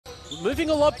moving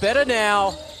a lot better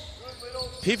now.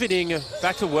 Pivoting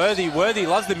back to Worthy. Worthy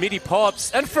loves the midi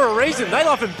pops, and for a reason, they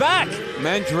love him back.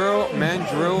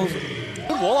 Mandrell's.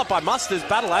 Good wall up by Musters.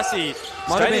 Battalassi.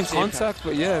 Might have been contact,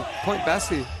 but yeah, point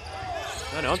Bassi.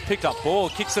 No, picked up ball,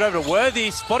 kicks it over to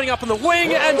Worthy, spotting up on the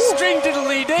wing, and string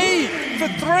diddly D for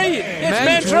 3.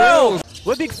 It's Mandrell.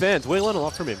 We're big fans. We learn a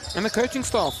lot from him. And the coaching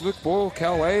staff: Luke Ball,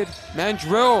 Cal Wade,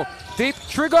 Mandrell, deep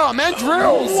trigger,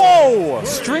 Mandrell. Whoa!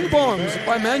 String bombs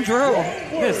by Mandrell.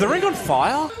 Yeah, is the ring on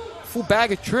fire? Full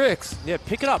bag of tricks. Yeah,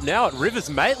 pick it up now at Rivers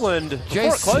Maitland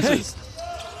before it closes.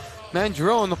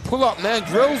 Mandrell on the pull-up.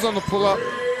 Mandrell's on the pull-up.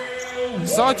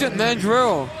 Sergeant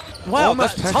Mandrell. Wow,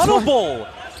 that tunnel ball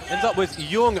ends up with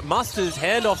Young. Musters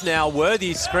handoff now.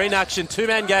 Worthy screen action,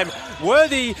 two-man game.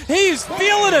 Worthy, he's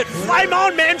feeling it. Flame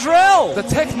on, Mandrell. The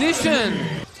technician.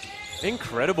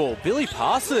 Incredible. Billy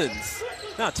Parsons.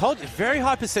 No, I told you, very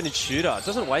high percentage shooter.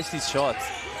 Doesn't waste his shots.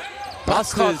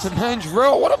 Musters to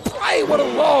Mandrell. What a play. What a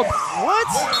lob. What?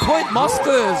 Point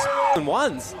Musters. And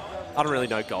ones. I don't really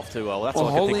know golf too well. That's or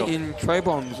all I can think of. Holy in Trey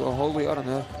bombs, or Holy, I don't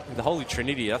know. The Holy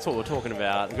Trinity, that's what we're talking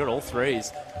about. We've got all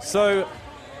threes. So,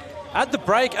 at the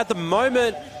break, at the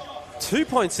moment, 2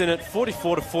 points in it,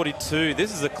 44-42.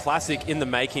 This is a classic in the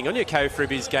making on your Kayo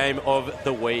Freebies game of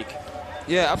the week.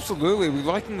 Yeah, absolutely. We're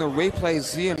liking the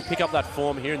replays here. Pick up that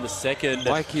form here in the second.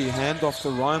 Mikey, handoff to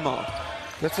Reimer.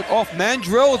 Gets it off.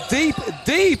 Mandrell, deep.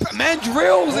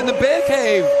 Mandrell's in the bear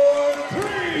cave.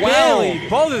 Wow. Barely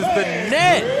bothers the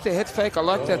net. The head fake, I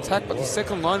like the attack, but the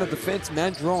second line of defense,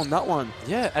 Mandrell on that one.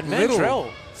 Yeah, and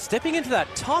Mandrell stepping into that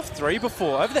tough three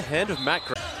before, over the hand of Matt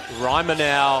Reimer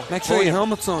now. Make sure your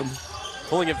helmet's on.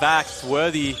 Pulling it back, it's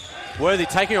Worthy. Worthy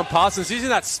taking on Parsons, using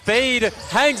that speed,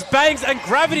 hangs, bangs, and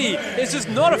gravity is just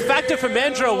not a factor for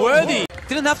Mandrell. Worthy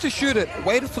didn't have to shoot it,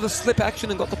 waited for the slip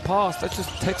action and got the pass. That's just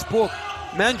textbook.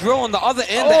 Mandrell on the other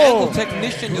end, the angle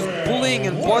technician, just bullying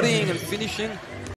and bodying and finishing.